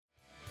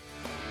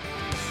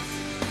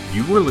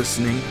You are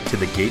listening to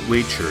the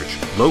Gateway Church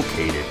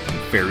located in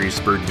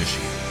Ferrysburg,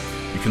 Michigan.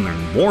 You can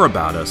learn more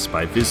about us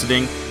by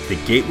visiting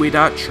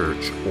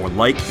thegateway.church or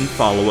like and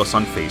follow us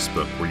on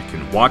Facebook, where you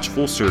can watch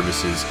full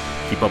services,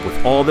 keep up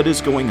with all that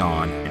is going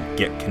on, and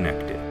get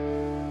connected.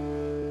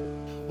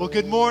 Well,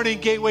 good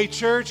morning, Gateway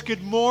Church.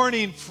 Good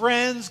morning,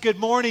 friends. Good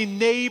morning,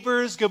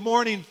 neighbors. Good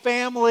morning,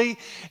 family.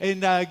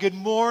 And good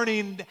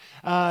morning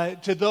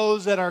to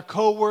those that are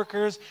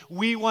co-workers.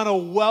 We want to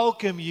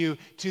welcome you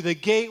to the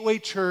Gateway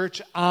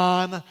Church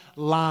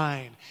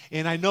online.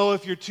 And I know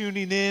if you're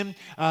tuning in,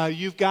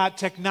 you've got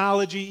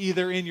technology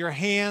either in your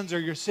hands or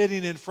you're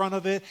sitting in front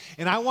of it.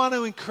 And I want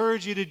to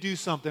encourage you to do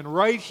something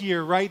right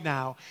here, right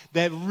now,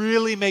 that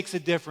really makes a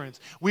difference.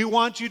 We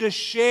want you to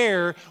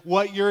share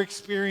what you're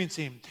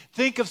experiencing.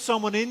 Think of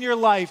someone in your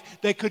life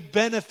that could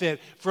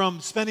benefit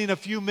from spending a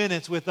few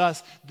minutes with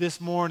us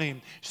this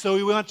morning. So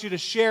we want you to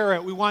share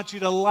it. We want you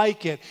to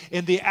like it.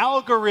 And the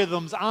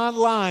algorithms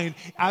online,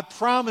 I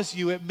promise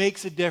you, it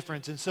makes a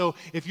difference. And so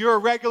if you're a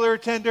regular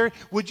attender,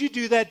 would you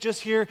do that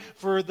just here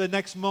for the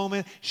next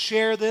moment?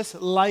 Share this,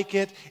 like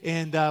it,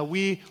 and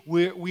we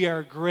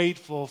are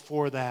grateful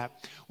for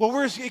that. Well,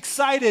 we're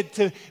excited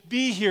to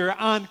be here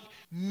on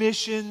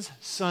Missions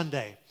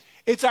Sunday.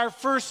 It's our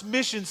first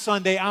Mission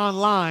Sunday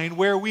online,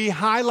 where we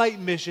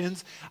highlight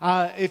missions.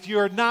 If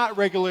you're not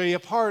regularly a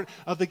part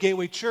of the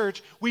Gateway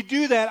Church, we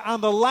do that on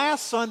the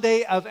last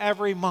Sunday of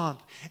every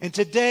month. And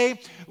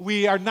today,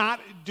 we are not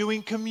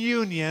doing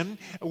communion,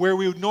 where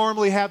we would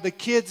normally have the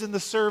kids in the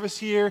service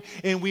here,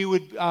 and we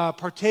would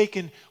partake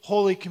in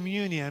Holy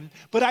Communion.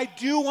 But I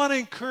do want to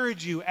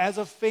encourage you as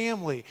a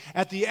family,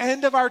 at the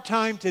end of our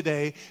time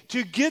today,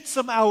 to get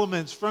some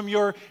elements from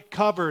your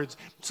cupboards,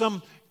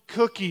 some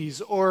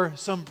cookies or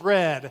some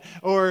bread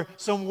or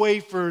some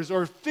wafers,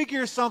 or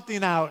figure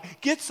something out.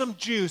 Get some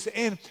juice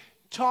and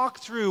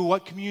talk through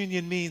what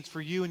communion means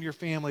for you and your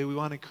family. We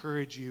want to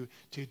encourage you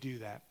to do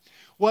that.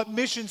 What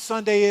Mission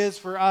Sunday is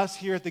for us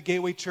here at the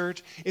Gateway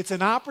Church, it's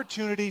an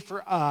opportunity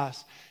for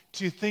us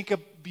to think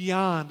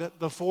beyond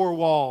the four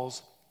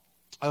walls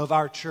of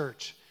our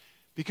church,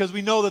 because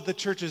we know that the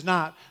church is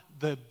not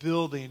the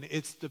building,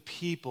 it's the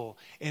people.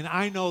 And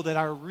I know that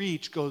our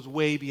reach goes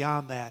way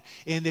beyond that.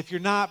 And if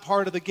you're not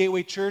part of the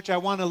Gateway Church, I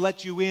want to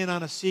let you in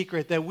on a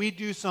secret that we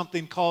do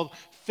something called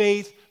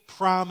faith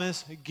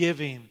promise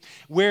giving,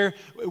 where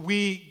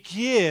we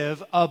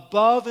give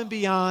above and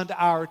beyond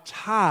our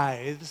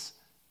tithes,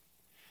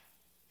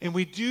 and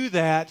we do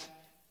that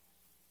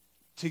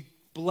to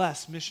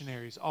bless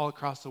missionaries all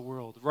across the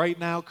world. Right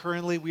now,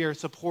 currently, we are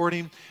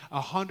supporting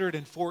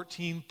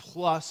 114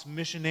 plus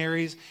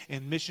missionaries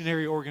and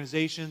missionary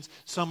organizations.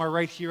 Some are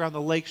right here on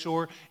the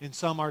lakeshore, and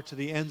some are to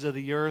the ends of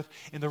the earth.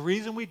 And the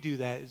reason we do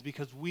that is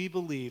because we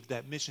believe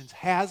that missions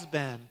has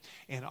been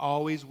and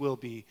always will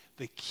be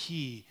the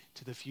key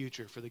to the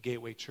future for the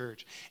Gateway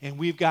Church. And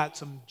we've got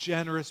some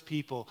generous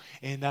people,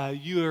 and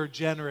you are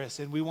generous,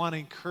 and we want to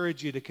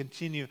encourage you to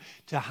continue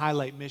to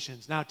highlight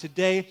missions. Now,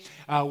 today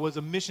was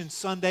a Mission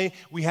Sunday.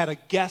 We had a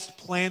guest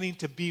planning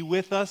to be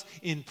with us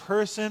in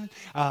person,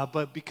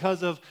 but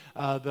because of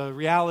the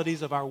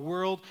realities of our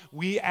world,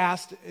 we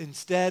asked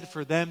instead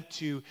for them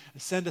to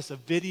send us a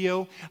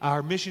video.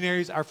 Our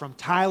missionaries are from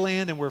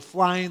Thailand, and we're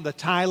flying the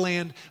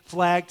Thailand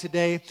flag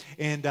today,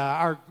 and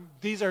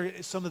these are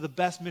some of the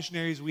best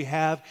missionaries we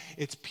have.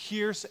 It's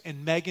Pierce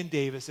and Megan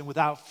Davis. And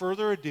without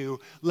further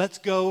ado, let's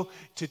go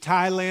to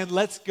Thailand.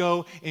 Let's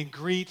go and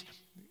greet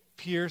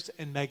Pierce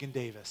and Megan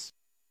Davis.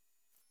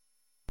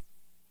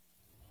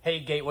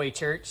 Hey, Gateway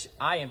Church.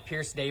 I am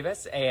Pierce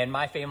Davis, and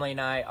my family and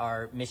I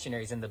are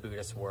missionaries in the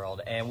Buddhist world.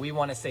 And we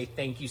want to say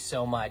thank you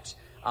so much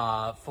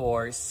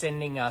for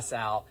sending us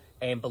out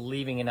and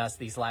believing in us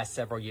these last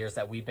several years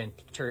that we've been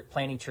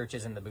planting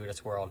churches in the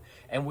Buddhist world.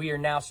 And we are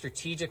now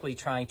strategically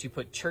trying to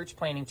put church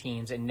planting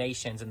teams in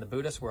nations in the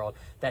Buddhist world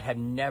that have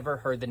never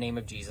heard the name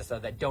of Jesus, or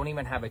that don't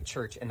even have a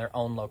church in their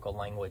own local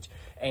language.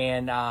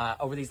 And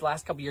over these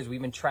last couple years,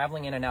 we've been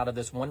traveling in and out of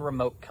this one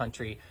remote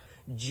country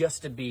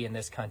just to be in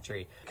this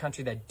country, a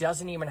country that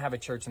doesn't even have a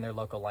church in their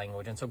local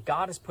language. And so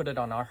God has put it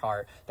on our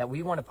heart that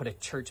we want to put a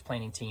church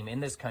planting team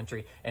in this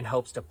country in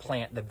hopes to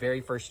plant the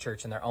very first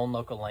church in their own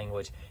local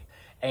language.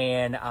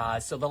 And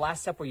so the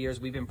last several years,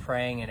 we've been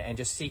praying and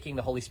just seeking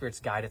the Holy Spirit's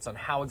guidance on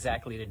how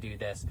exactly to do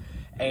this.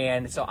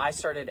 And so I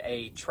started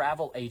a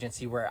travel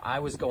agency where I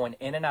was going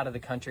in and out of the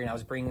country, and I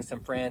was bringing some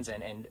friends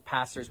and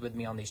pastors with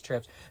me on these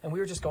trips. And we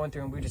were just going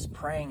through, and we were just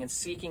praying and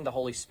seeking the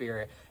Holy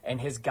Spirit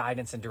and his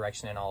guidance and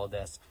direction in all of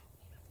this.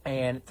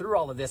 And through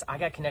all of this, I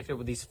got connected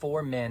with these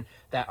four men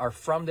that are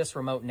from this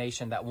remote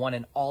nation that won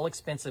an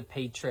all-expensive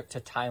paid trip to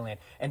Thailand.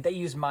 And they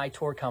used my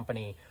tour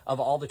company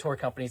of all the tour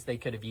companies they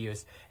could have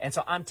used. And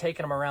so I'm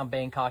taking them around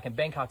Bangkok, and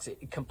Bangkok's a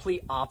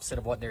complete opposite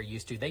of what they're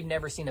used to. They've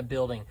never seen a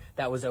building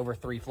that was over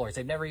 3 floors.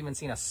 They've never even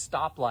seen a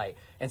stoplight.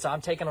 And so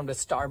I'm taking them to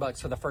Starbucks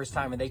for the first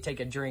time, and they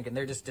take a drink, and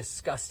they're just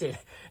disgusted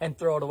and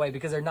throw it away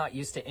because they're not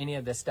used to any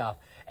of this stuff.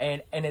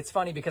 And it's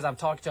funny because I'm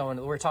talking to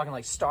them, we're talking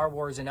like Star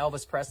Wars and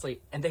Elvis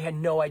Presley, and they had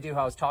no idea who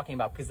I was talking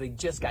about because they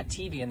just got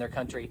TV in their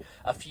country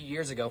a few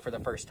years ago for the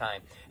first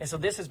time. And so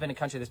this has been a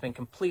country that's been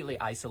completely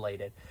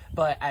isolated.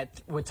 But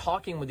with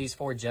talking with these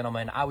four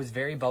gentlemen, I was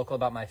very vocal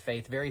about my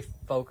faith,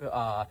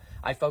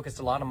 I focused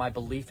a lot on my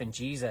belief in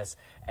Jesus,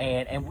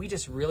 and we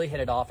just really hit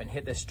it off and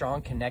hit this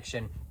strong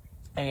connection.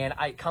 And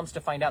it comes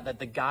to find out that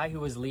the guy who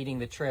was leading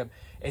the trip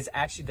is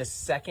actually the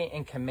second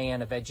in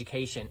command of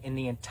education in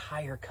the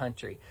entire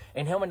country.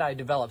 And him and I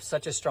developed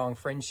such a strong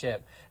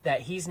friendship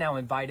that he's now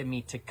invited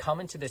me to come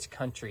into this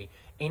country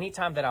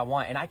anytime that I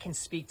want. And I can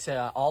speak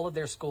to all of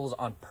their schools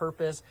on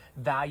purpose,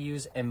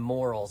 values, and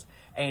morals.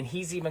 And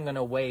he's even going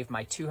to waive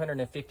my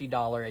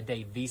 $250 a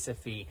day visa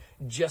fee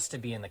just to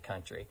be in the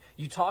country.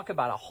 You talk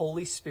about a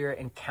Holy Spirit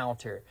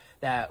encounter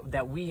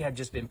that we have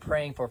just been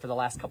praying for the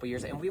last couple of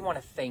years. And we want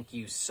to thank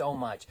you so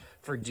much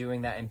for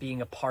doing that and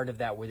being a part of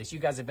that with us. You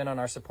guys have been on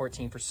our support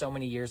team for so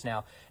many years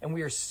now, and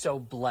we are so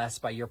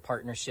blessed by your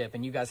partnership.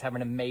 And you guys have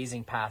an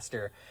amazing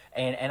pastor.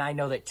 And I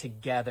know that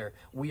together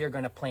we are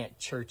going to plant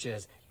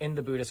churches in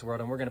the Buddhist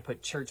world, and we're going to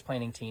put church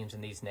planting teams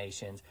in these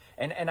nations.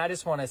 And I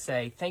just want to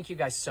say thank you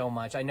guys so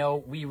much. I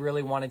know we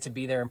really wanted to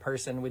be there in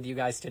person with you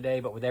guys today,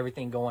 but with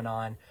everything going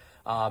on,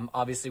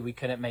 obviously we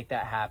couldn't make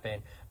that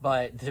happen.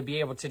 But to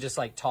be able to just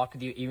like talk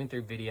with you even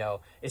through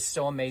video is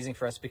so amazing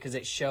for us, because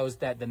it shows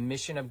that the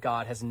mission of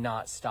God has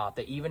not stopped,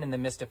 that even in the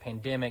midst of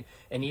pandemic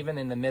and even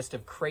in the midst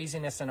of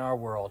craziness in our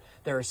world,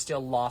 there are still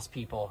lost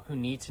people who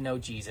need to know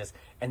Jesus.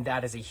 And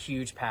that is a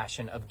huge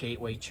passion of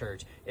Gateway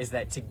Church, is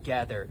that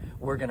together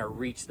we're going to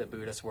reach the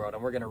Buddhist world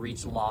and we're going to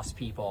reach lost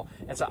people.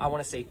 And so I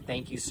want to say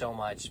thank you so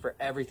much for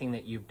everything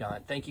that you've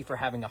done. Thank you for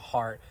having a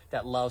heart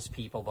that loves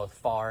people both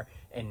far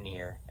and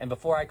near. And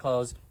before I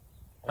close,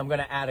 I'm going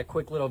to add a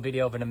quick little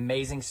video of an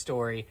amazing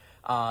story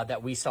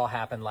that we saw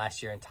happen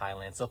last year in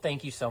Thailand. So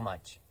thank you so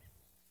much.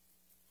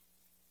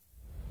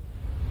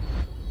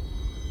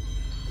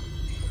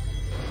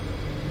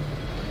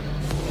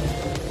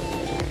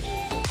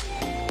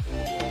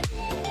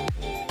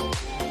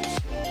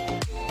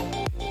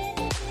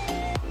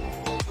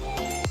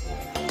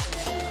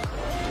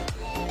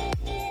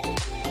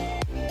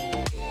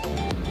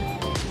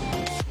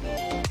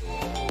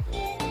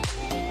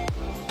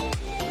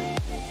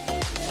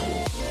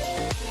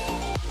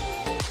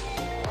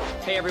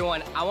 Hey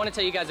everyone, I want to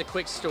tell you guys a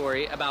quick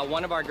story about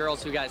one of our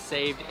girls who got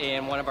saved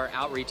in one of our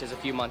outreaches a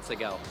few months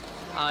ago.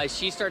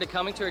 She started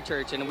coming to her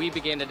church and we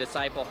began to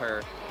disciple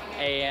her.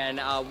 And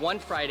one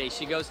Friday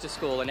she goes to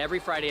school, and every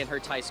Friday in her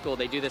Thai school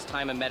they do this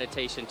time of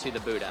meditation to the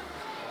Buddha.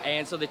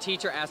 And so the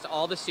teacher asked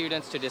all the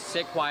students to just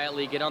sit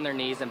quietly, get on their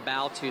knees, and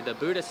bow to the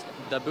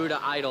Buddha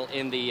idol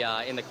in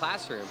the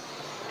classroom.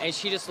 And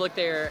she just looked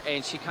there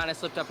and she kind of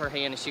slipped up her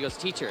hand and she goes,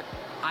 "Teacher,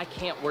 I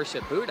can't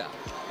worship Buddha."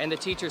 And the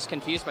teacher's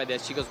confused by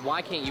this. She goes,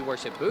 "Why can't you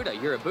worship Buddha?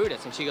 You're a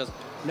Buddhist." And she goes,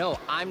 "No,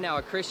 I'm now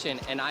a Christian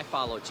and I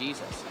follow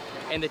Jesus."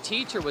 And the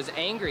teacher was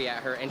angry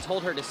at her and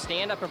told her to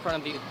stand up in front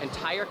of the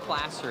entire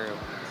classroom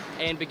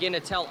and begin to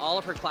tell all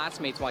of her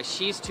classmates why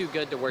she's too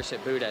good to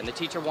worship Buddha. And the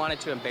teacher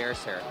wanted to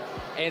embarrass her.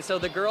 And so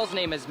the girl's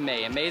name is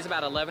May, and May's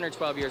about 11 or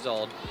 12 years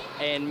old.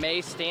 And May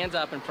stands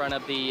up in front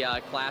of the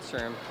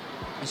classroom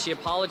and she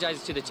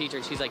apologizes to the teacher.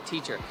 And she's like,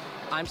 "Teacher,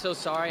 I'm so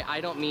sorry. I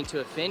don't mean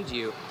to offend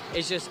you.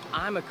 It's just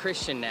I'm a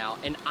Christian now,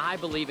 and I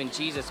believe in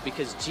Jesus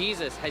because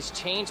Jesus has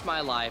changed my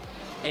life,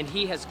 and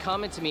he has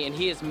come into me, and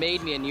he has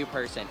made me a new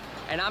person."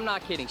 And I'm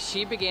not kidding.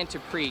 She began to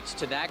preach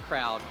to that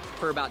crowd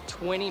for about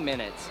 20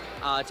 minutes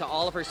to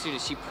all of her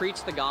students. She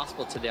preached the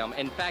gospel to them.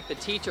 In fact, the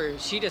teacher,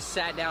 she just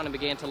sat down and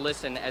began to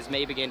listen as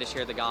May began to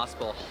share the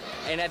gospel.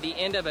 And at the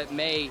end of it,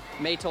 May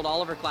told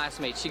all of her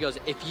classmates, she goes,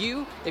 if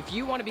you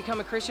want to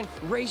become a Christian,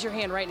 raise your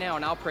hand right now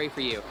and I'll pray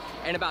for you.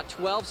 And about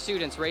 12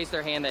 students raised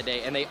their hand that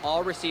day, and they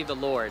all received the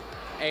Lord.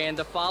 And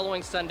the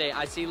following Sunday,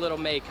 I see little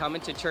May come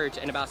into church,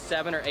 and about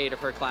 7 or 8 of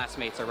her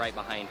classmates are right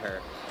behind her.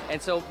 And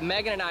so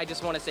Megan and I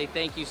just want to say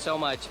thank you so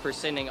much for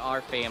sending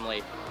our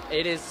family.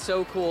 It is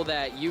so cool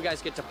that you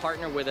guys get to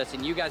partner with us,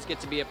 and you guys get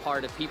to be a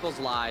part of people's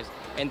lives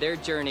and their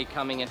journey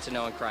coming into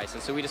knowing Christ.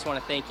 And so we just want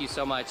to thank you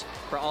so much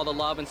for all the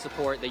love and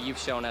support that you've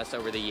shown us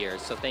over the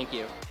years. So thank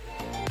you.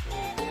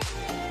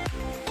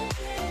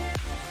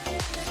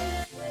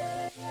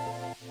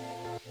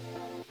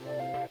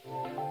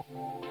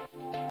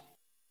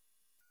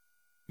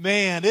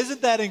 Man,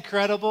 isn't that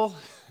incredible?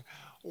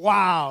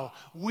 Wow.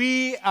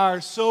 We are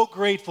so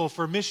grateful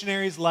for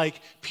missionaries like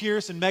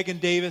Pierce and Megan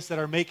Davis that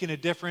are making a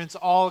difference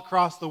all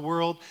across the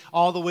world,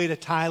 all the way to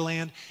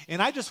Thailand.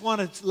 And I just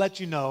want to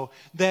let you know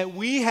that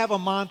we have a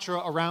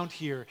mantra around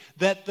here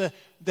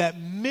that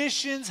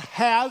missions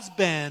has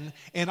been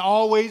and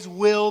always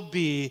will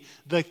be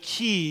the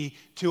key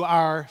to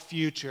our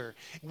future.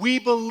 We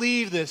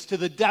believe this to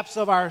the depths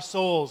of our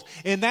souls,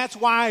 and that's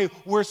why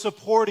we're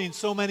supporting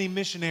so many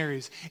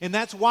missionaries, and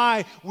that's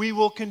why we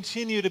will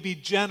continue to be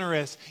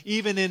generous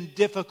even in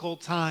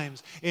difficult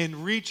times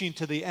in reaching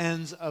to the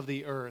ends of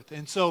the earth.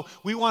 And so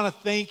we want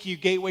to thank you,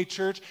 Gateway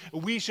Church.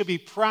 We should be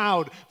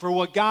proud for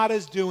what God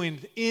is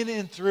doing in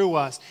and through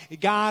us. He's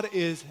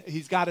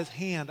got his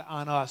hand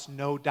on us,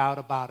 no doubt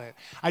about it. about it.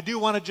 I do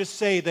want to just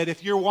say that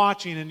if you're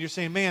watching and you're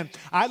saying, man,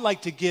 I'd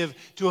like to give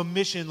to a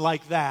mission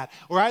like that,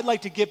 or I'd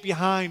like to get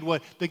behind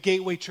what the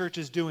Gateway Church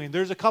is doing,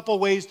 there's a couple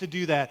ways to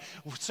do that.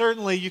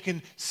 Certainly, you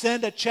can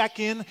send a check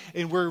in,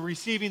 and we're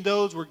receiving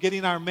those. We're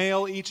getting our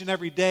mail each and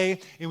every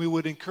day, and we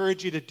would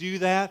encourage you to do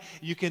that.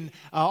 You can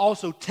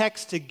also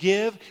text to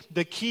give.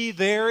 The key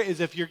there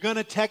is if you're going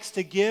to text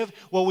to give,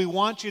 what we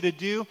want you to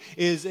do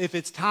is if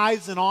it's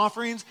tithes and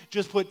offerings,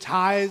 just put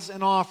tithes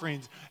and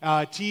offerings,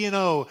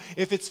 T&O.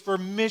 If it's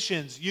for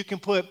missions, you can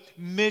put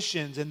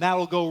missions, and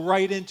that'll go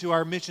right into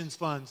our missions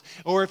funds.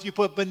 Or if you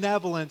put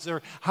benevolence,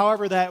 or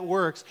however that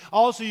works.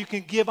 Also, you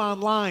can give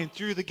online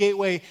through the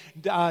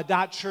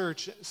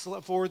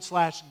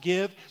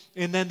gateway.church/give.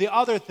 And then the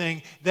other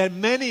thing that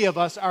many of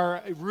us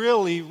are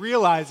really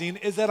realizing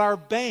is that our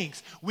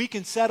banks, we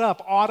can set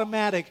up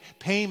automatic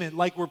payment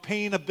like we're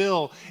paying a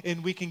bill,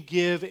 and we can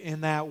give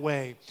in that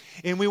way.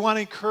 And we want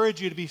to encourage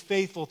you to be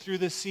faithful through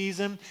this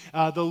season.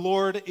 The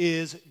Lord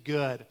is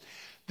good.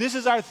 This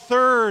is our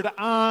third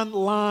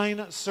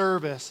online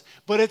service,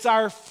 but it's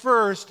our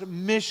first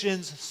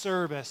missions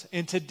service.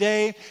 And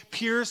today,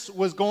 Pierce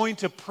was going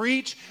to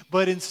preach,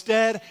 but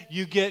instead,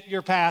 you get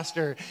your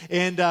pastor.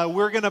 And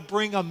we're going to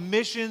bring a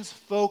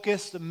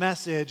missions-focused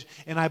message,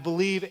 and I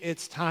believe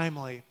it's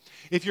timely.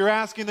 If you're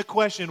asking the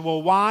question,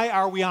 well, why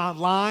are we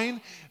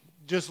online?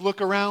 Just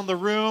look around the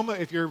room.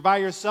 If you're by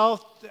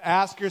yourself,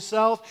 ask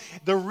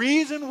yourself. The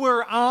reason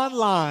we're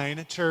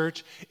online,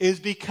 church, is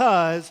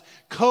because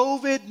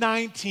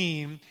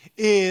COVID-19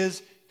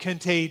 is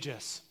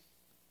contagious.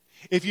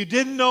 If you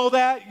didn't know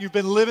that, you've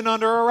been living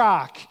under a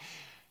rock.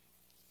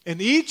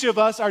 And each of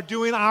us are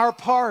doing our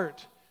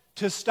part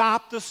to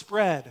stop the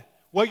spread.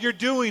 What you're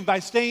doing by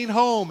staying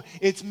home,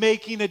 it's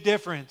making a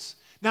difference.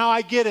 Now,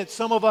 I get it.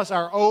 Some of us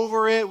are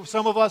over it.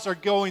 Some of us are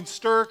going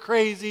stir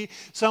crazy.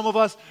 Some of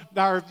us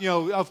are,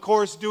 of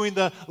course, doing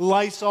the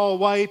Lysol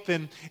wipe,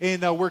 and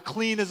we're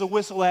clean as a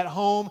whistle at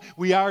home.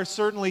 We are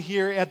certainly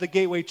here at the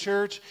Gateway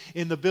Church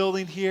in the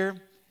building here.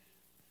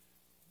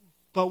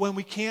 But when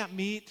we can't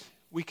meet,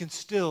 we can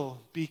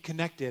still be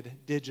connected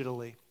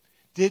digitally.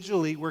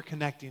 Digitally, we're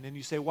connecting. And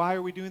you say, why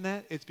are we doing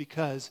that? It's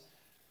because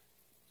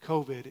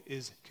COVID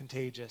is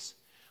contagious.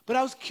 But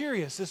I was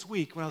curious this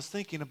week when I was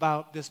thinking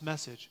about this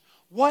message.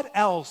 What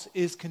else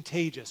is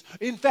contagious?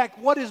 In fact,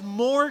 what is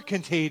more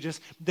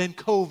contagious than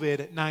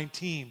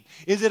COVID-19?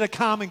 Is it a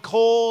common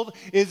cold?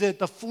 Is it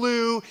the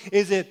flu?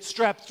 Is it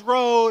strep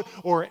throat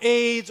or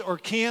AIDS or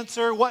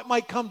cancer? What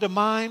might come to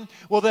mind?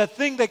 Well, the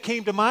thing that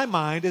came to my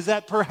mind is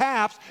that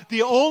perhaps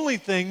the only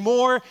thing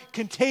more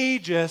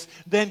contagious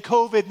than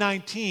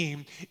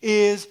COVID-19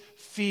 is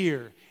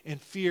fear,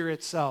 and fear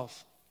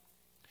itself.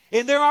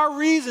 And there are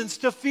reasons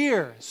to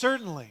fear,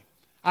 certainly.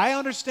 I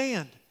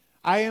understand.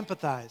 I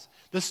empathize.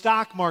 The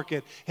stock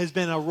market has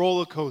been a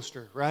roller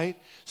coaster, right?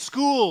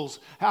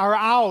 Schools are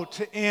out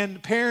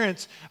and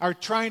parents are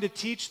trying to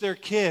teach their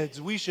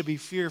kids. We should be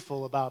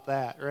fearful about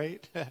that,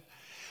 right?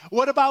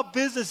 What about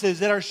businesses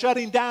that are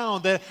shutting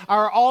down, that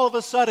are all of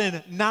a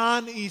sudden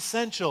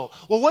non-essential?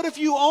 Well, what if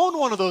you own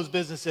one of those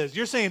businesses?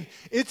 You're saying,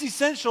 it's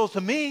essential to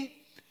me.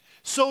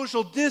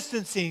 Social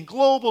distancing,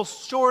 global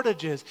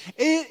shortages.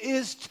 It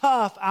is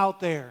tough out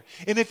there.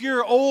 And if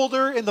you're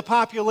older in the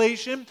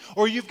population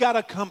or you've got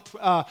a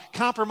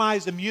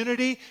compromised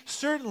immunity,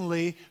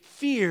 certainly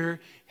fear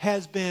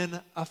has been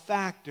a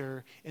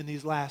factor in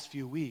these last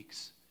few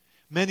weeks.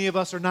 Many of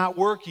us are not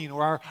working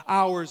or our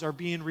hours are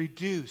being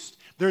reduced.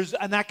 There's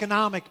an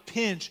economic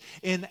pinch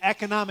and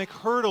economic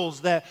hurdles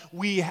that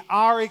we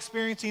are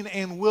experiencing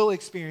and will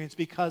experience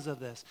because of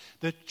this.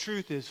 The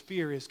truth is,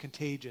 fear is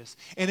contagious,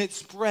 and it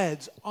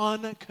spreads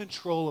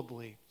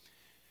uncontrollably.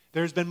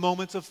 There's been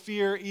moments of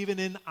fear even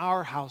in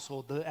our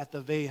household, at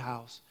the Vegh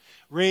house.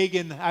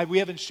 Reagan, we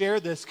haven't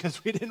shared this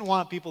because we didn't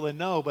want people to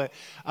know, but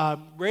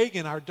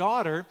Reagan, our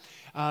daughter,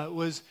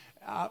 was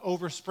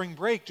over spring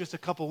break just a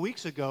couple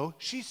weeks ago.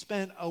 She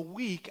spent a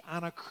week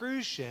on a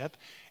cruise ship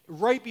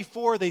right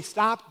before they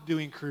stopped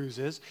doing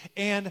cruises,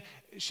 and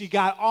she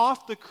got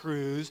off the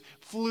cruise,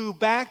 flew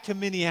back to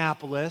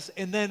Minneapolis,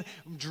 and then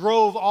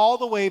drove all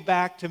the way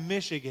back to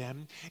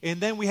Michigan,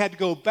 and then we had to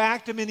go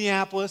back to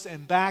Minneapolis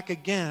and back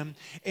again,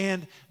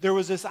 and there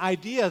was this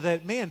idea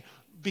that, man,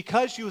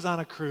 because she was on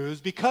a cruise,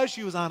 because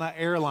she was on an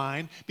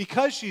airline,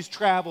 because she's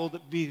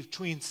traveled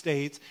between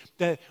states,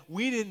 that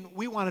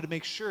we wanted to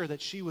make sure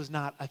that she was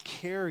not a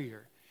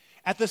carrier.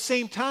 At the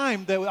same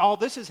time that all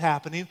this is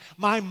happening,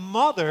 my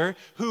mom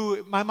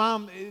who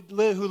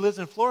lives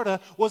in Florida,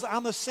 was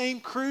on the same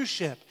cruise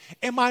ship.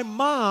 And my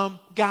mom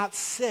got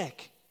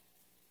sick,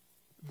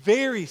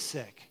 very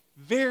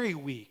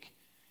weak,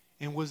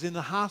 and was in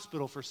the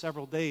hospital for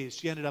several days.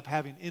 She ended up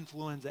having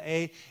influenza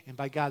A, and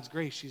by God's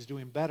grace, she's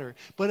doing better.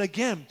 But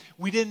again,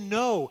 we didn't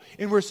know,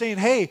 and we're saying,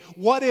 hey,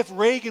 what if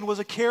Reagan was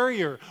a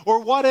carrier? Or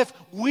what if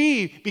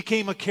we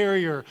became a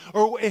carrier?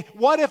 Or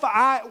what if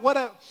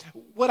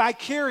what I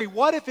carry,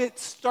 what if it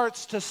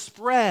starts to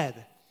spread?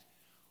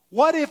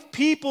 What if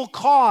people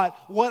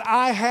caught what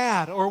I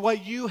had or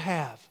what you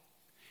have?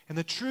 And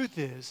the truth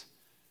is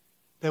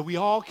that we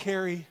all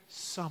carry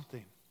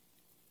something.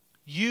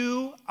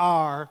 You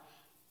are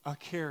a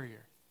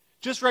carrier.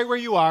 Just right where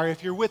you are,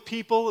 if you're with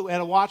people at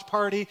a watch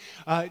party,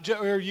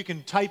 or you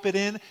can type it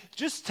in,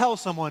 just tell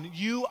someone,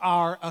 you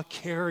are a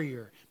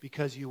carrier,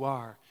 because you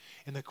are.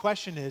 And the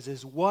question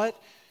is what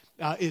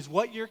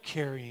you're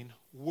carrying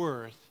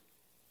worth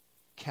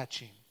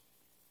catching?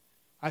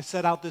 I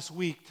set out this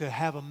week to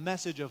have a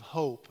message of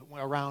hope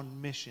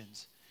around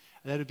missions.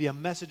 That would be a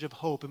message of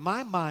hope. And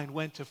my mind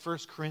went to 1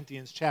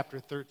 Corinthians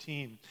chapter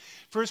 13.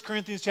 1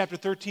 Corinthians chapter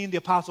 13, the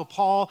Apostle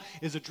Paul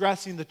is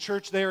addressing the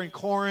church there in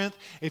Corinth.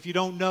 If you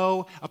don't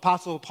know,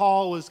 Apostle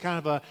Paul was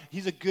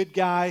he's a good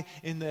guy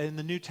in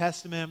the New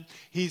Testament.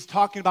 He's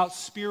talking about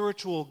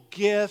spiritual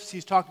gifts.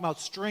 He's talking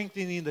about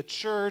strengthening the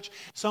church.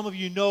 Some of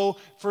you know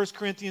 1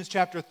 Corinthians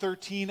chapter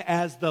 13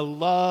 as the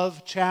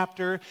love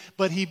chapter.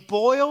 But he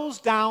boils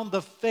down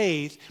the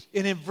faith.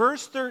 And in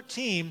verse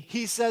 13,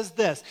 he says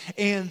this,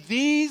 and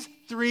these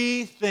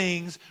three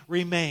things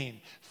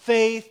remain: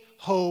 faith,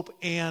 hope,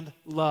 and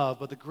love.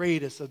 But the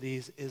greatest of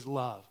these is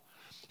love.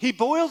 He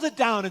boils it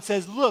down and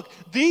says, look,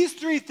 these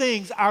three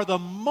things are the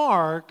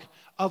mark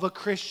of a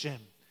Christian,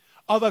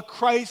 of a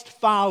Christ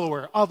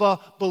follower, of a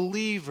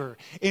believer.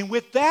 And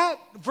with that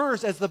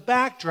verse as the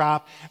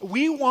backdrop,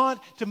 we want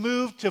to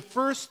move to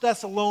 1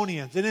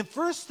 Thessalonians. And in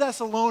 1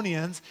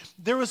 Thessalonians,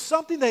 there was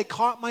something that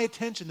caught my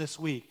attention this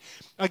week.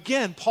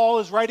 Again, Paul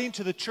is writing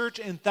to the church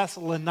in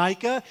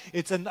Thessalonica.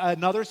 It's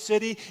another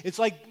city. It's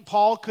like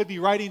Paul could be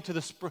writing to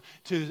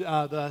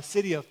the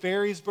city of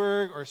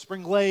Ferrisburg or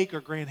Spring Lake or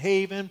Grand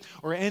Haven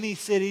or any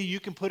city. You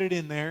can put it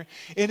in there.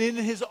 And in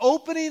his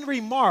opening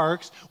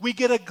remarks, we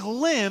get a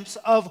glimpse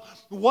of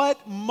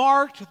what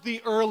marked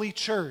the early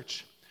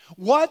church.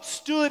 What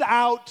stood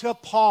out to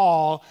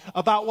Paul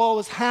about what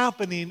was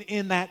happening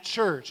in that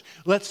church?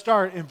 Let's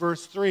start in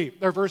verse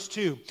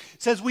 2.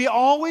 It says, we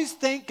always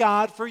thank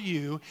God for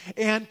you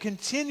and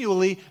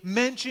continually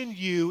mention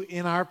you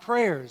in our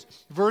prayers.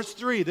 Verse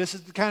 3, this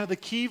is kind of the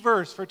key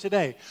verse for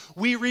today.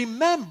 We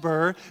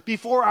remember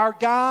before our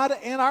God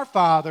and our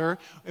Father,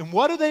 and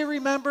what do they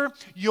remember?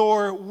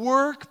 Your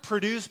work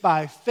produced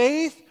by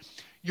faith,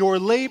 your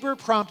labor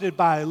prompted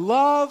by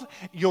love,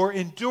 your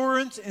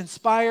endurance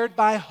inspired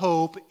by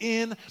hope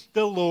in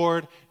the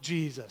Lord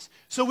Jesus.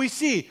 So we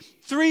see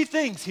three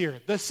things here,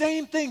 the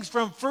same things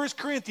from 1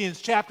 Corinthians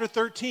chapter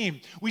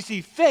 13. We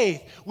see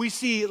faith, we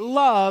see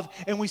love,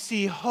 and we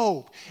see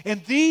hope.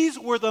 And these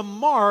were the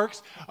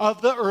marks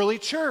of the early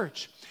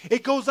church.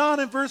 It goes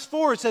on in verse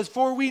 4. It says,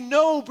 for we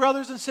know,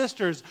 brothers and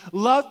sisters,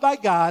 loved by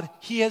God,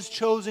 he has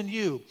chosen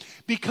you.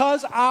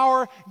 Because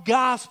our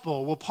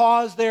gospel, we'll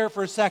pause there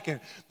for a second.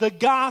 The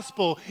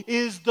gospel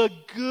is the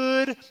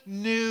good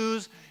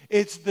news.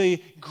 It's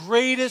the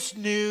greatest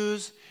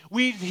news.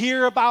 We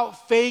hear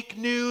about fake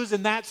news,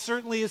 and that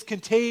certainly is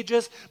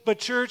contagious. But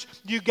church,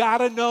 you got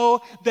to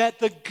know that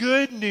the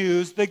good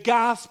news, the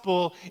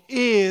gospel,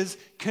 is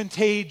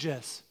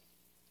contagious.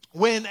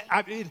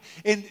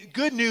 And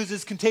good news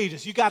is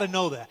contagious. You got to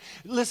know that.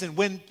 Listen,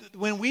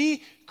 when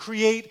we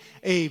create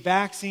a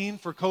vaccine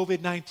for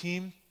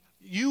COVID-19,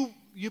 you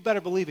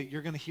better believe it,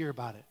 you're going to hear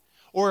about it.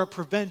 Or a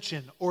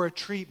prevention or a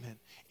treatment.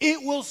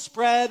 It will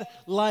spread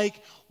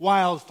like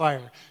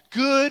wildfire.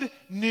 Good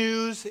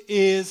news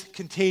is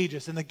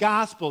contagious. And the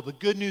gospel, the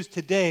good news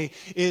today,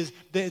 is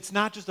that it's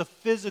not just a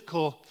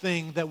physical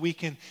thing that we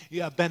can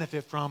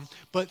benefit from,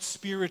 but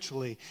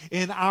spiritually.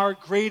 And our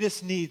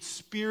greatest need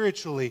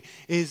spiritually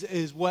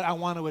is what I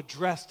want to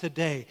address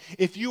today.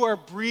 If you are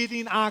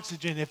breathing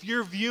oxygen, if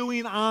you're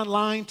viewing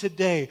online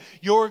today,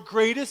 your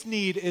greatest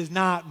need is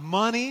not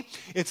money,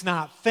 it's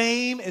not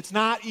fame, it's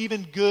not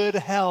even good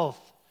health.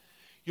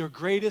 Your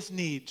greatest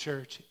need,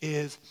 church,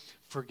 is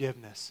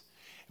forgiveness.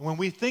 And when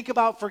we think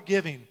about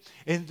forgiving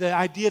and the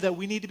idea that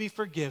we need to be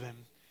forgiven,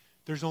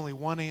 there's only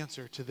one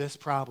answer to this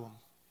problem,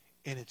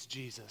 and it's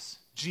Jesus.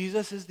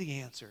 Jesus is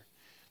the answer.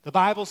 The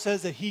Bible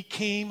says that he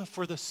came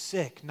for the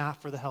sick, not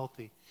for the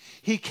healthy.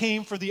 He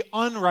came for the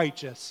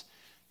unrighteous,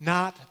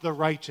 not the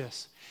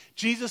righteous.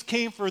 Jesus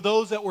came for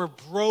those that were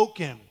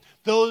broken,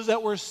 those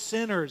that were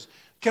sinners.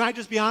 Can I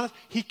just be honest?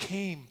 He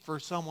came for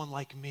someone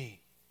like me.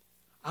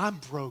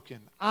 I'm broken.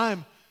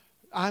 I'm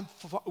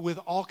with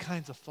all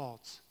kinds of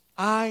faults.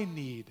 I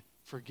need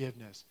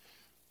forgiveness,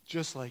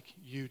 just like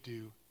you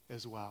do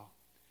as well.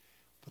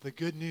 But the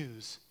good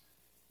news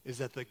is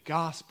that the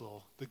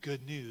gospel, the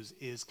good news,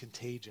 is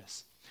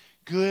contagious.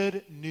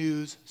 Good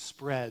news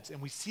spreads,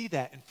 and we see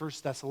that in 1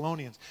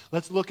 Thessalonians.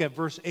 Let's look at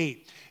verse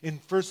 8.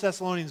 In 1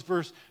 Thessalonians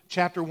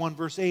chapter 1,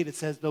 verse 8, it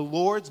says, the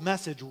Lord's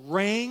message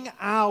rang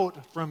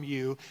out from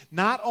you,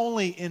 not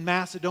only in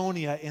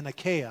Macedonia and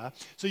Achaia,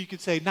 so you could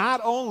say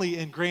not only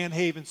in Grand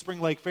Haven, Spring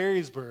Lake,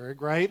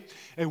 Ferrisburg, right,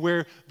 and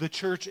where the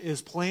church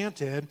is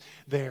planted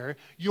there,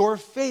 your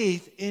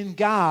faith in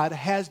God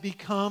has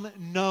become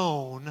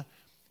known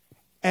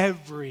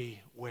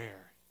everywhere.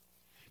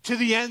 To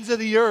the ends of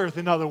the earth,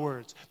 in other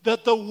words,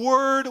 that the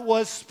word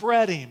was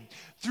spreading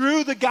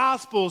Through the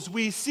Gospels,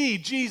 we see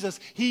Jesus,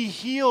 he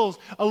heals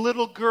a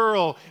little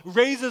girl,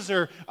 raises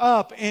her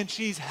up, and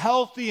she's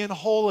healthy and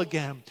whole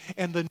again,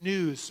 and the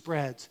news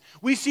spreads.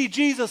 We see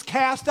Jesus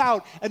cast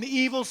out an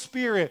evil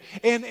spirit,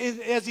 and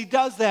as he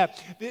does that,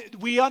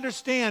 we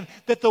understand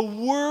that the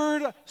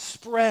word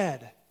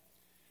spread.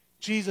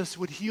 Jesus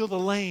would heal the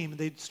lame,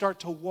 they'd start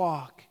to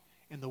walk,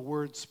 and the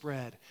word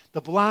spread.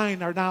 The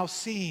blind are now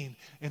seeing,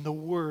 and the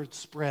word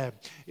spread.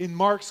 In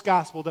Mark's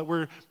gospel that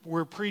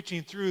we're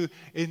preaching through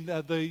in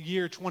the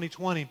year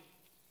 2020,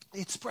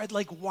 it spread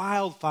like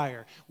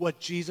wildfire what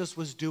Jesus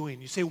was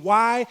doing. You say,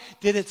 why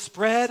did it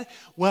spread?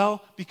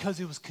 Well, because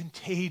it was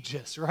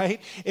contagious, right?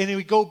 And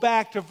we go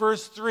back to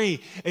verse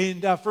 3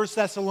 in 1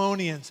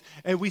 Thessalonians,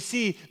 and we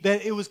see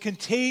that it was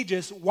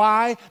contagious.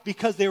 Why?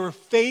 Because they were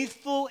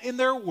faithful in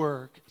their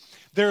work.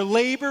 Their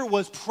labor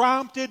was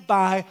prompted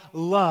by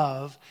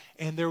love,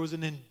 and there was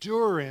an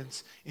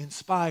endurance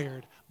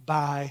inspired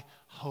by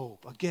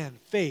hope. Again,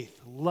 faith,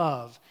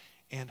 love,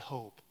 and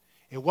hope.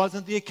 It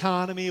wasn't the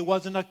economy. It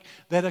wasn't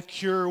that a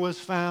cure was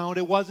found.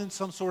 It wasn't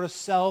some sort of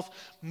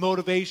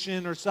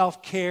self-motivation or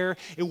self-care.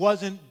 It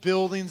wasn't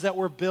buildings that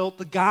were built.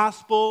 The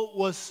gospel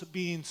was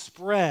being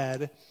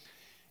spread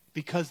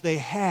because they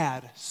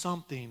had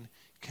something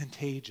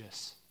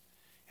contagious.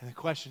 And the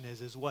question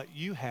is what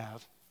you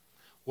have,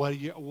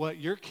 what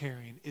you're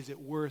carrying, is it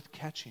worth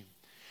catching?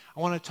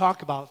 I want to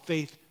talk about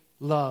faith,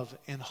 love,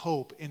 and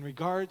hope in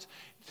regards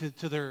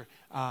to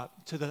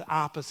the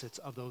opposites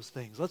of those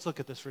things. Let's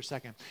look at this for a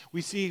second.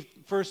 We see,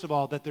 first of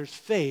all, that there's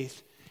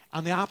faith.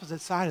 On the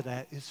opposite side of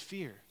that is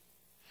fear.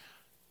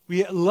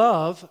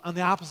 Love, on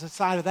the opposite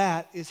side of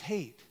that, is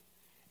hate.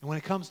 And when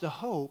it comes to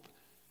hope,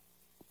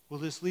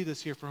 we'll just leave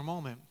this here for a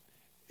moment,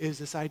 is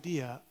this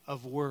idea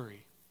of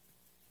worry.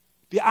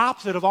 The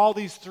opposite of all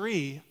these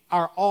three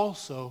are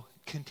also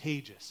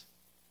contagious.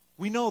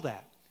 We know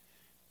that.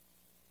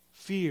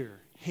 Fear,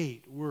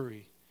 hate,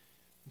 worry,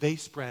 they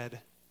spread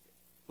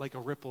like a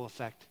ripple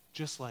effect,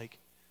 just like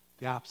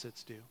the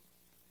opposites do.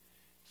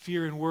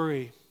 Fear and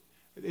worry,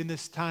 in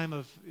this time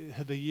of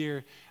the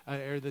year,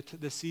 or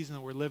the season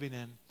that we're living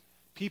in,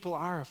 people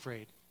are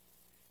afraid.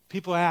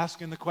 People are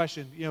asking the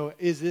question,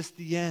 is this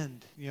the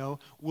end?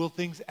 Will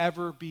things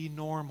ever be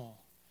normal?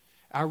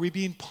 Are we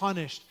being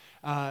punished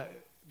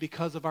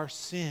because of our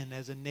sin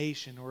as a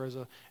nation or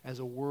as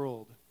a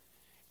world?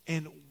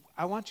 And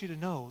I want you to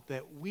know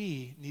that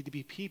we need to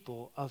be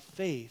people of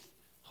faith,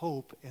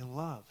 hope, and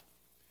love.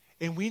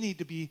 And we need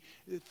to be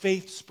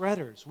faith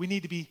spreaders. We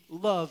need to be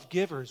love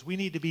givers. We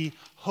need to be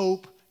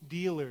hope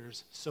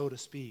dealers, so to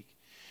speak.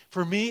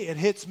 For me, it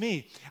hits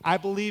me. I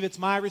believe it's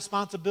my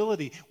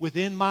responsibility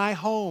within my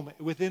home,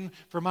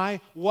 for my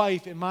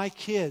wife and my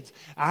kids.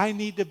 I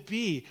need to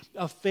be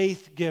a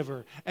faith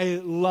giver, a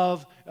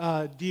love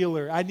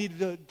dealer. I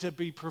need to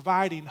be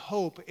providing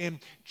hope and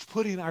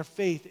putting our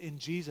faith in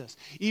Jesus.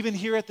 Even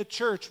here at the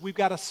church, we've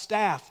got a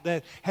staff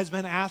that has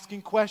been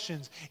asking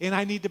questions, and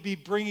I need to be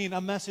bringing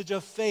a message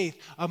of faith,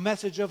 a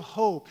message of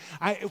hope.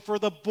 For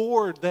the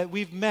board that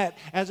we've met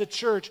as a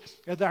church,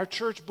 our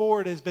church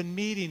board has been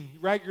meeting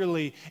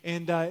regularly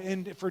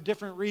and for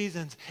different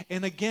reasons.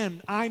 And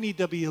again, I need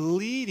to be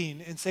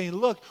leading and saying,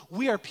 look,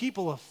 we are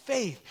people of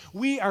faith.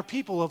 We are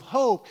people of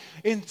hope.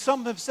 And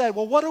some have said,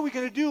 well, what are we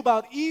going to do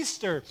about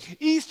Easter?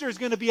 Easter is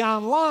going to be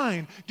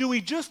online. Do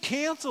we just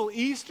cancel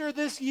Easter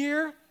this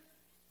year?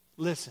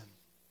 Listen,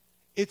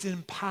 it's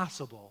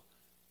impossible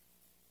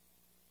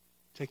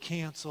to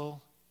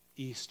cancel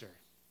Easter.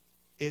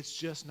 It's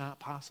just not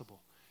possible.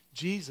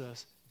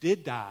 Jesus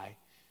did die,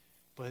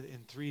 but in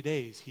 3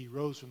 days, he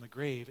rose from the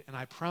grave, and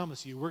I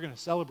promise you, we're going to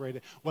celebrate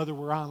it, whether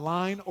we're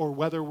online or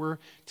whether we're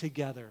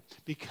together,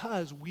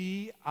 because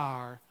we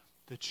are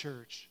the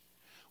church.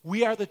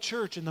 We are the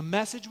church, and the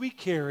message we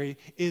carry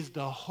is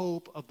the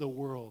hope of the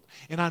world.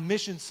 And on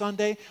Mission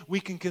Sunday, we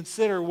can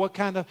consider what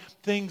kind of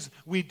things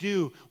we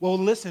do. Well,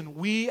 listen,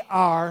 we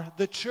are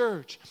the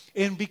church.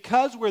 And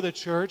because we're the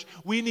church,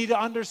 we need to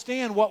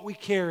understand what we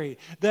carry,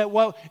 that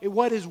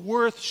what is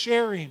worth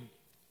sharing.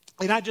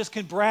 And I just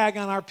can brag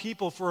on our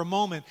people for a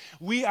moment.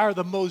 We are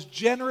the most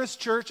generous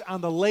church on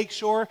the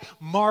lakeshore,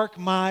 mark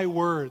my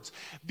words.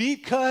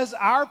 Because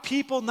our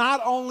people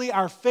not only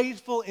are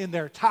faithful in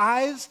their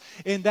tithes,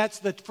 and that's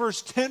the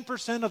first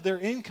 10% of their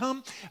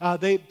income,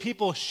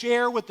 people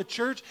share with the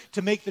church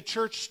to make the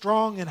church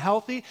strong and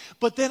healthy,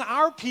 but then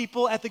our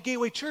people at the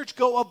Gateway Church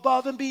go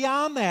above and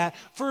beyond that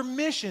for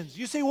missions.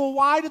 You say, well,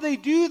 why do they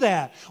do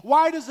that?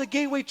 Why does the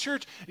Gateway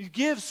Church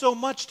give so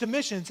much to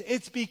missions?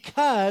 It's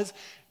because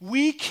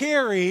we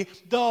carry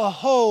the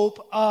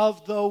hope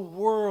of the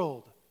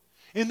world.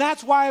 And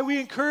that's why we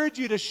encourage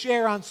you to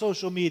share on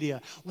social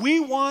media. We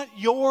want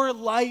your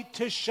light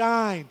to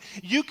shine.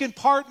 You can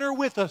partner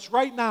with us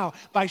right now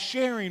by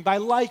sharing, by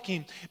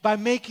liking, by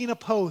making a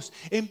post.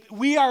 And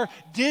we are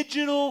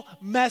digital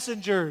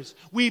messengers.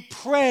 We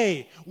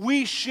pray,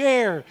 we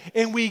share,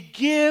 and we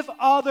give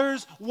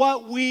others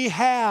what we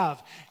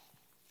have.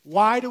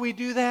 Why do we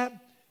do that?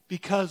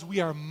 Because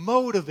we are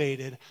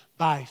motivated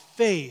by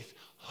faith,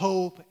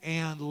 hope,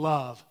 and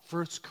love.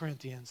 1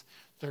 Corinthians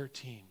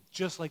 13.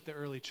 just like the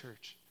early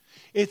church.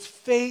 It's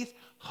faith,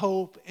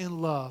 hope,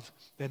 and love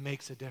that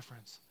makes a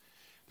difference.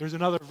 There's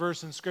another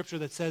verse in Scripture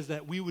that says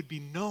that we would be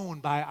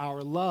known by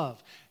our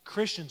love.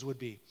 Christians would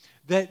be.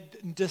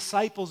 That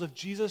disciples of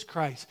Jesus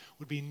Christ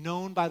would be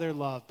known by their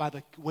love, by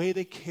the way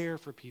they care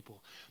for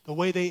people, the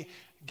way they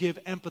give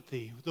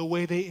empathy, the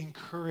way they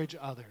encourage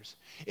others.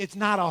 It's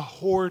not a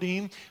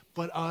hoarding,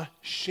 but a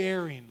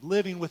sharing,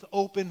 living with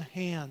open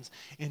hands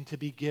and to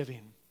be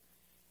giving.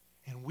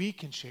 And we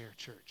can share,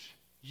 church.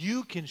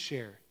 You can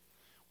share.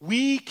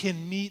 We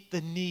can meet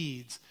the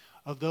needs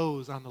of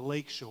those on the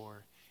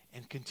lakeshore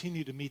and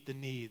continue to meet the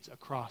needs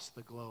across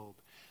the globe.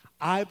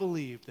 I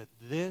believe that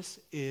this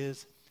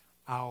is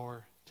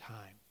our time.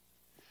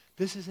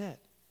 This is it.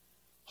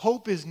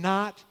 Hope is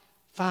not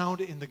found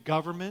in the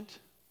government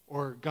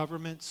or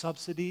government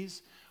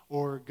subsidies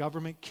or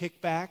government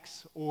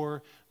kickbacks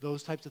or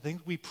those types of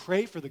things. We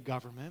pray for the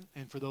government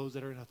and for those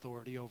that are in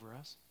authority over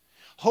us.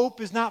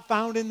 Hope is not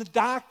found in the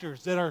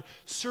doctors that are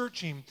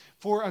searching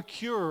for a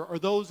cure or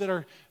those that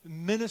are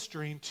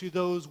ministering to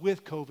those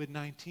with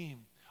COVID-19.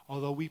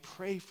 Although we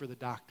pray for the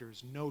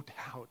doctors, no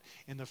doubt,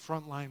 and the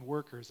frontline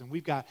workers. And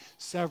we've got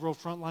several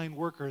frontline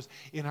workers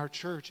in our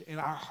church, and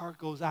our heart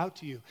goes out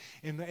to you.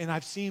 And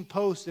I've seen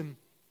posts, and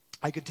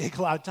I could take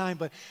a lot of time,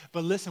 but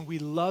listen, we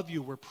love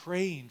you. We're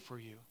praying for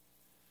you.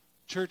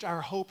 Church,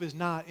 our hope is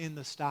not in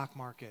the stock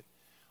market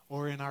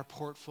or in our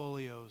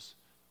portfolios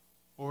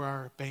or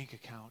our bank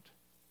account.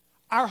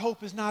 Our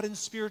hope is not in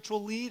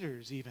spiritual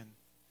leaders even.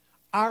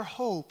 Our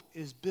hope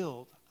is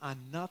built on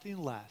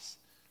nothing less,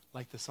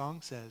 like the song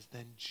says,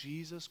 than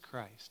Jesus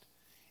Christ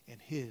and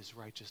his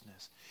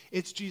righteousness.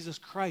 It's Jesus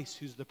Christ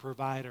who's the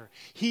provider.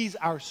 He's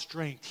our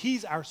strength.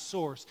 He's our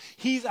source.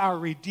 He's our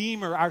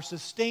redeemer, our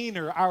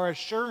sustainer, our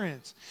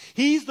assurance.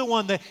 He's the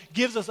one that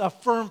gives us a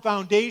firm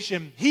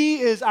foundation.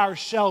 He is our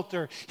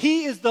shelter.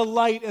 He is the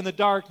light in the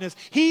darkness.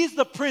 He's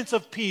the Prince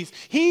of Peace.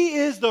 He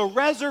is the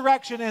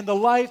resurrection and the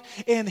life,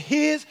 and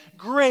his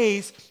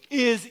grace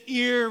is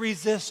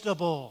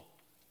irresistible.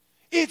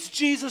 It's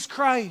Jesus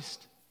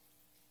Christ.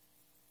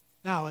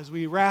 Now, as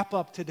we wrap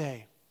up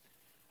today,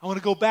 I want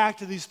to go back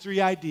to these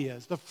three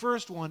ideas. The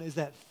first one is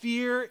that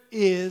fear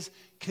is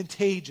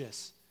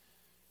contagious,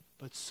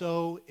 but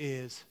so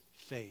is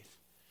faith.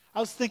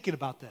 I was thinking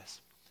about this.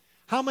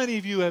 How many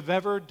of you have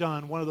ever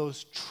done one of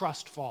those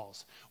trust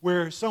falls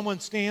where someone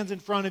stands in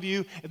front of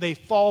you and they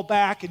fall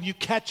back and you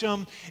catch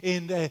them,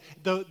 and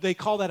they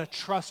call that a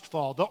trust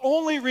fall. The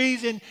only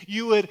reason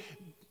you would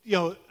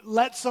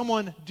let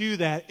someone do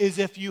that is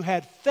if you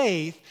had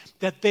faith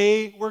that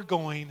they were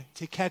going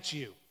to catch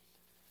you.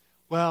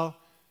 Well,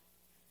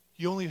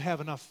 you only have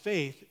enough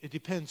faith. It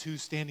depends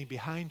who's standing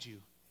behind you.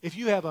 If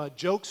you have a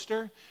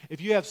jokester, if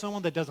you have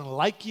someone that doesn't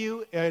like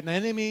you, an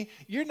enemy,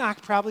 you're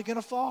not probably going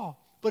to fall.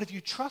 But if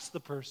you trust the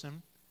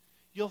person,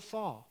 you'll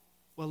fall.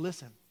 Well,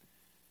 listen,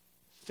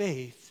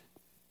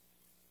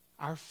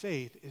 our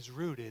faith is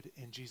rooted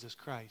in Jesus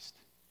Christ.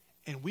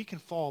 And we can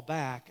fall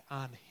back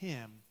on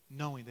him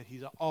knowing that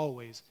he's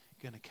always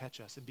going to catch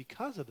us. And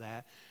because of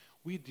that,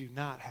 we do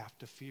not have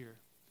to fear.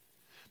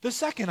 The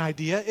second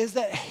idea is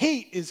that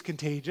hate is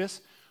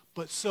contagious,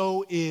 but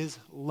so is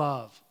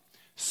love.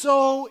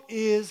 So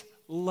is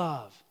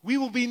love. We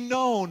will be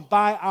known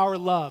by our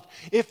love.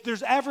 If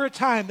there's ever a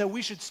time that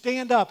we should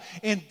stand up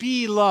and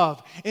be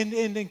love and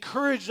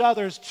encourage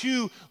others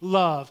to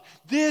love,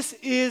 this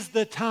is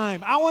the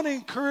time. I want to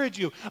encourage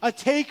you. A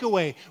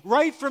takeaway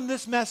right from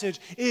this message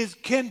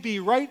can be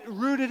right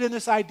rooted in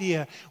this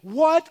idea.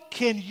 What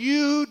can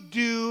you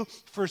do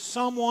for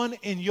someone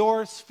in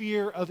your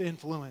sphere of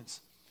influence?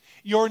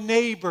 Your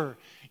neighbor,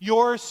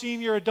 your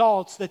senior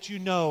adults that you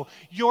know,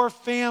 your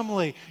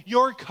family,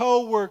 your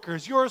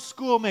co-workers, your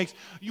schoolmates.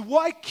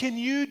 What can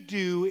you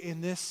do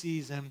in this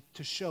season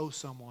to show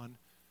someone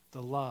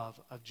the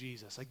love of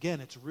Jesus? Again,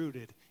 it's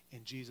rooted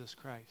in Jesus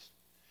Christ.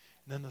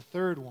 And then the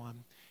third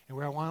one, and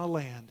where I want to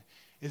land,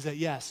 is that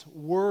yes,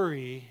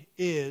 worry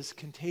is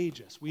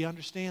contagious. We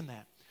understand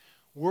that.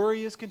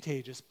 Worry is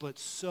contagious, but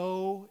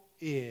so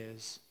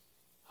is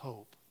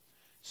hope.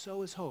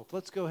 So is hope.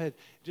 Let's go ahead,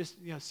 just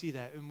see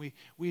that. And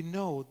we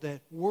know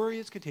that worry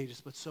is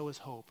contagious, but so is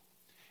hope.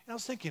 And I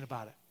was thinking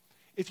about it.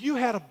 If you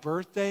had a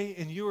birthday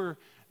and you were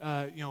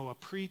a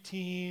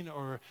preteen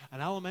or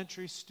an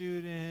elementary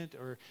student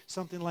or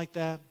something like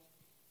that,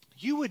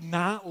 you would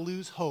not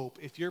lose hope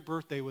if your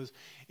birthday was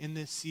in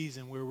this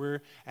season where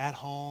we're at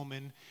home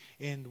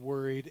and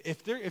worried.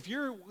 If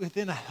you're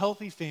within a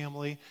healthy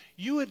family,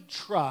 you would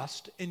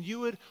trust and you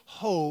would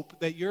hope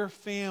that your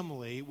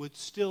family would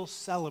still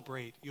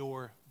celebrate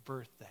your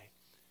birthday.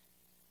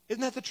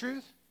 Isn't that the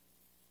truth?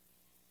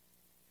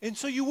 And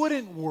so you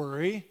wouldn't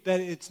worry that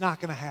it's not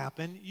going to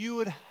happen. You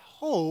would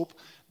hope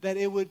that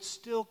it would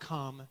still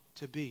come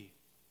to be.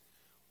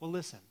 Well,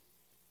 listen.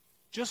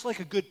 Just like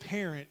a good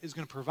parent is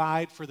going to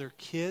provide for their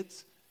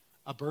kids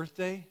a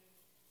birthday,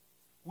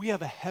 we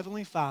have a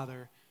heavenly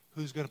Father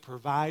who's going to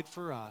provide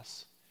for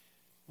us.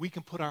 We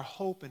can put our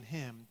hope in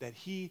him that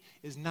he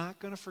is not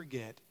going to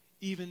forget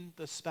even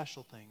the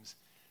special things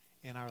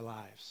in our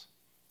lives.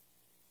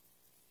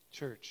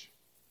 Church,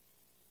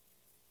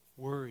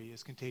 Worry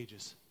is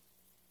contagious,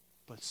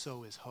 but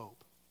so is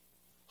hope.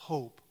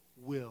 Hope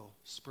will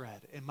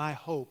spread. And my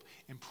hope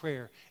and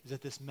prayer is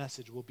that this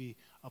message will be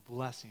a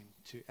blessing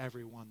to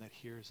everyone that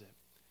hears it.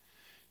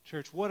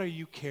 Church, what are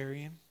you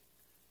carrying?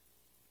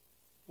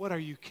 What are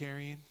you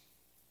carrying?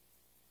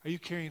 Are you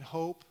carrying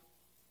hope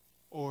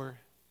or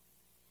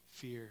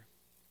fear?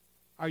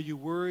 Are you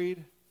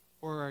worried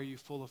or are you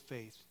full of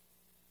faith?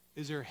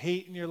 Is there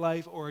hate in your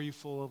life or are you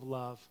full of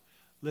love?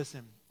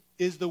 Listen,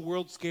 is the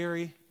world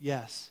scary?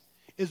 Yes.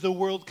 Is the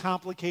world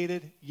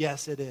complicated?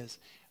 Yes, it is.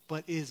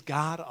 But is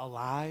God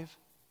alive?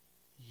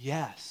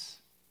 Yes.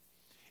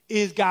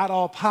 Is God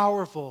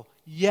all-powerful?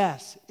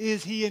 Yes.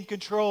 Is he in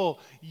control?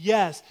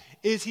 Yes.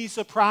 Is he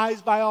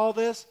surprised by all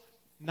this?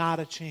 Not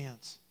a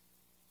chance.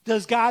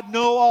 Does God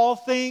know all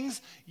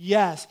things?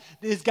 Yes.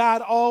 Is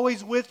God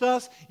always with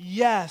us?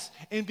 Yes.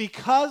 And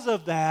because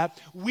of that,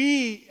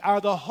 we are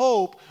the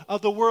hope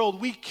of the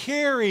world. We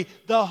carry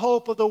the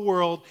hope of the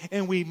world,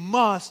 and we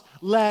must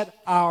let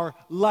our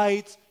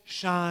lights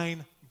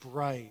shine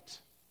bright.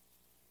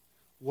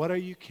 What are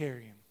you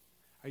carrying?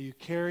 Are you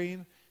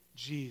carrying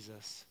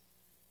Jesus?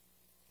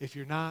 If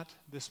you're not,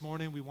 this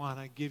morning we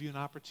want to give you an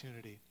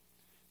opportunity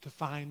to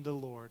find the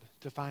Lord,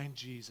 to find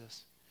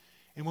Jesus.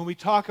 And when we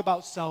talk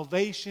about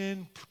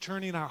salvation,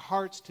 turning our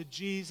hearts to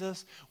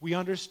Jesus, we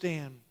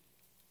understand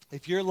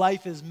if your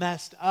life is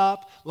messed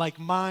up like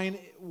mine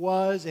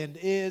was and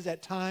is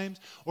at times,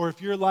 or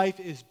if your life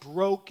is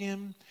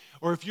broken,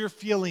 or if you're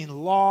feeling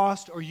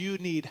lost or you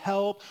need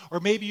help, or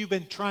maybe you've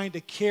been trying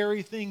to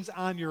carry things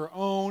on your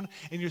own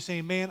and you're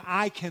saying, man,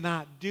 I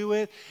cannot do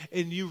it,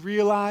 and you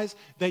realize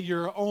that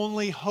your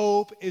only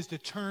hope is to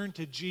turn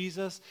to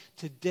Jesus,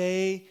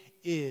 today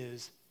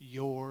is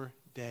your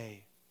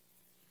day.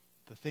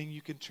 The thing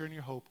you can turn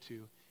your hope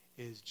to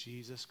is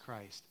Jesus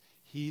Christ.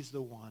 He's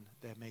the one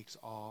that makes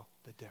all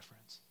the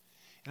difference.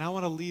 And I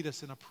want to lead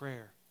us in a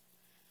prayer,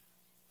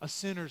 a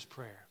sinner's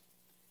prayer.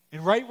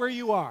 And right where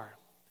you are,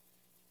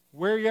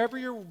 wherever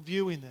you're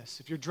viewing this,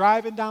 if you're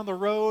driving down the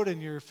road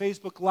and you're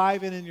Facebook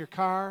Live-ing in your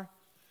car,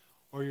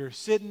 or you're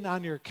sitting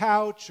on your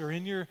couch or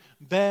in your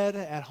bed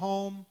at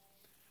home,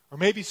 or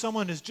maybe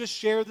someone has just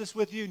shared this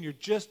with you and you're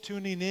just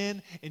tuning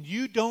in and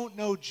you don't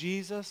know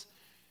Jesus,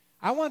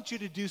 I want you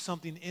to do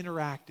something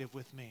interactive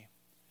with me.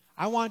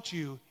 I want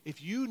you,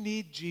 if you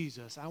need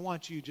Jesus, I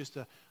want you just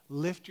to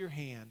lift your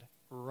hand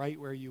right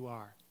where you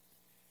are.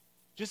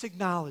 Just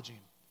acknowledge him.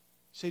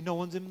 Say, no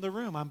one's in the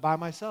room. I'm by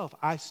myself.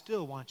 I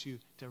still want you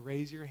to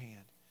raise your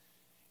hand.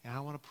 And I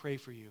want to pray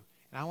for you.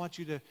 And I want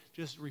you to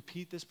just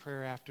repeat this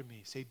prayer after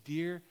me. Say,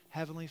 dear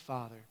Heavenly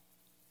Father,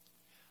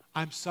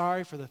 I'm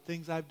sorry for the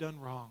things I've done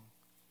wrong.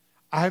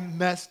 I'm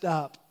messed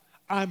up.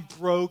 I'm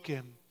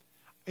broken.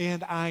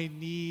 And I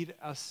need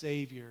a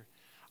Savior.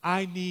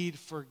 I need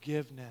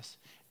forgiveness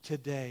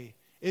today.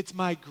 It's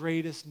my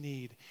greatest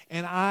need.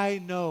 And I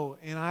know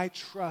and I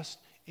trust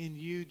in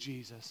you,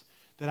 Jesus,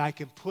 that I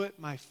can put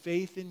my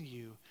faith in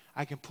you.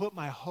 I can put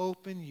my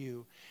hope in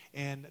you,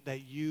 and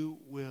that you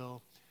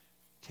will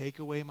take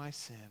away my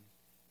sin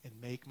and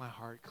make my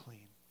heart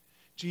clean.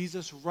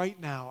 Jesus, right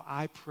now,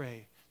 I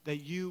pray that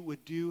you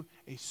would do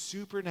a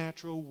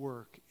supernatural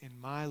work in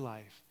my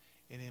life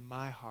and in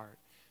my heart.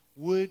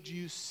 Would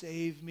you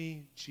save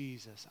me,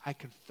 Jesus? I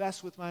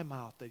confess with my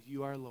mouth that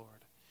you are Lord.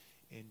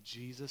 In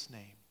Jesus'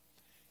 name,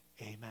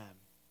 amen.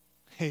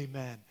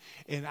 Amen.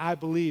 And I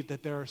believe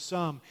that there are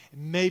some,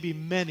 maybe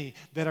many,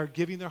 that are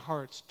giving their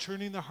hearts,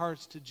 turning their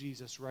hearts to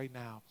Jesus right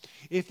now.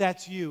 If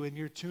that's you and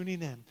you're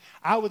tuning in,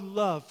 I would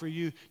love for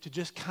you to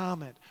just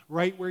comment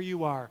right where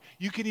you are.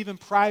 You can even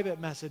private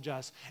message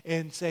us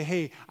and say,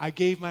 hey, I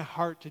gave my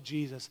heart to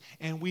Jesus.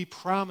 And we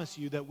promise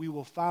you that we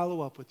will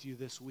follow up with you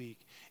this week,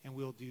 and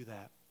we'll do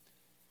that.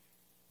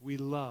 We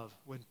love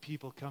when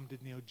people come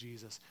to know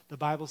Jesus. The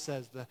Bible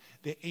says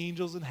the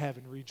angels in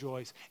heaven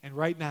rejoice. And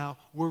right now,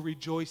 we're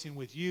rejoicing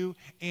with you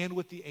and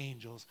with the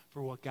angels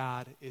for what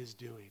God is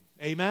doing.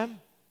 Amen?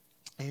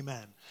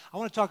 Amen. I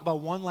want to talk about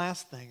one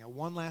last thing, or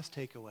one last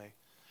takeaway.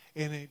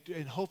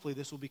 And hopefully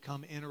this will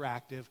become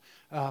interactive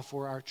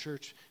for our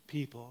church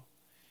people.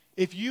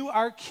 If you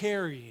are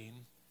carrying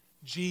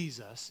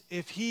Jesus,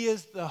 if he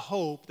is the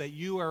hope that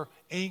you are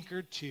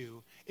anchored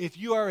to, if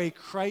you are a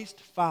Christ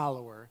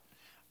follower,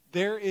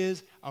 there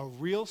is a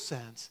real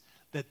sense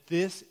that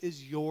this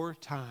is your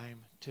time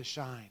to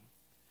shine.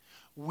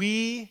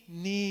 We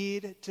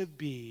need to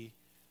be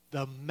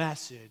the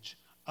message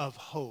of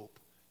hope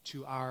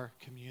to our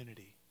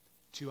community,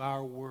 to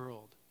our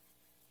world,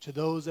 to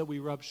those that we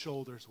rub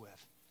shoulders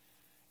with.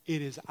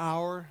 It is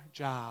our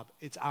job,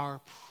 it's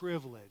our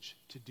privilege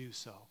to do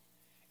so.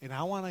 And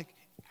I want to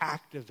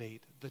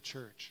activate the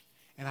church.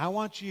 And I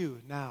want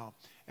you now,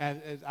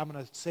 as I'm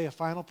going to say a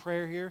final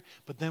prayer here,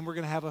 but then we're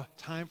going to have a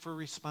time for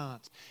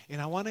response.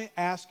 And I want to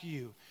ask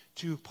you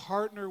to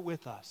partner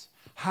with us.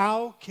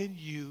 How can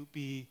you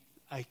be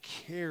a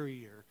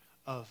carrier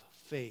of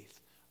faith,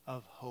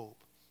 of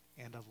hope,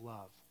 and of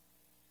love?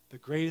 The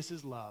greatest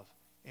is love,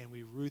 and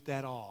we root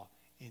that all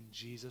in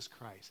Jesus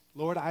Christ.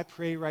 Lord, I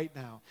pray right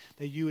now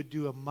that you would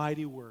do a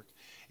mighty work.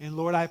 And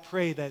Lord, I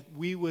pray that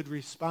we would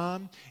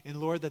respond, and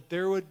Lord, that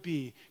there would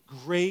be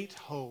great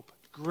hope,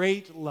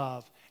 great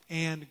love,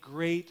 and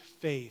great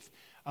faith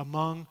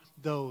among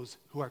those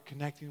who are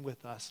connecting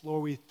with us.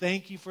 Lord, we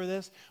thank you for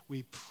this.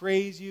 We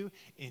praise you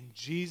in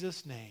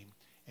Jesus' name.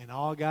 And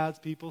all God's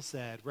people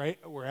said, right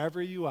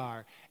wherever you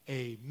are,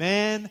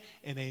 amen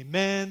and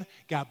amen.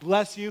 God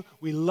bless you.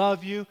 We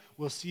love you.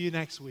 We'll see you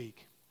next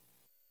week.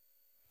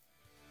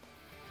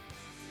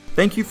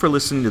 Thank you for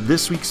listening to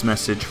this week's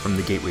message from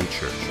the Gateway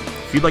Church.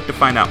 If you'd like to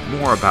find out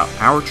more about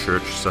our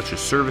church, such as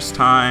service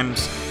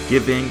times,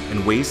 giving,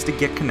 and ways to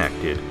get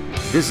connected,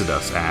 visit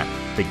us at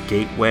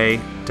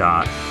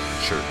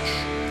thegateway.church.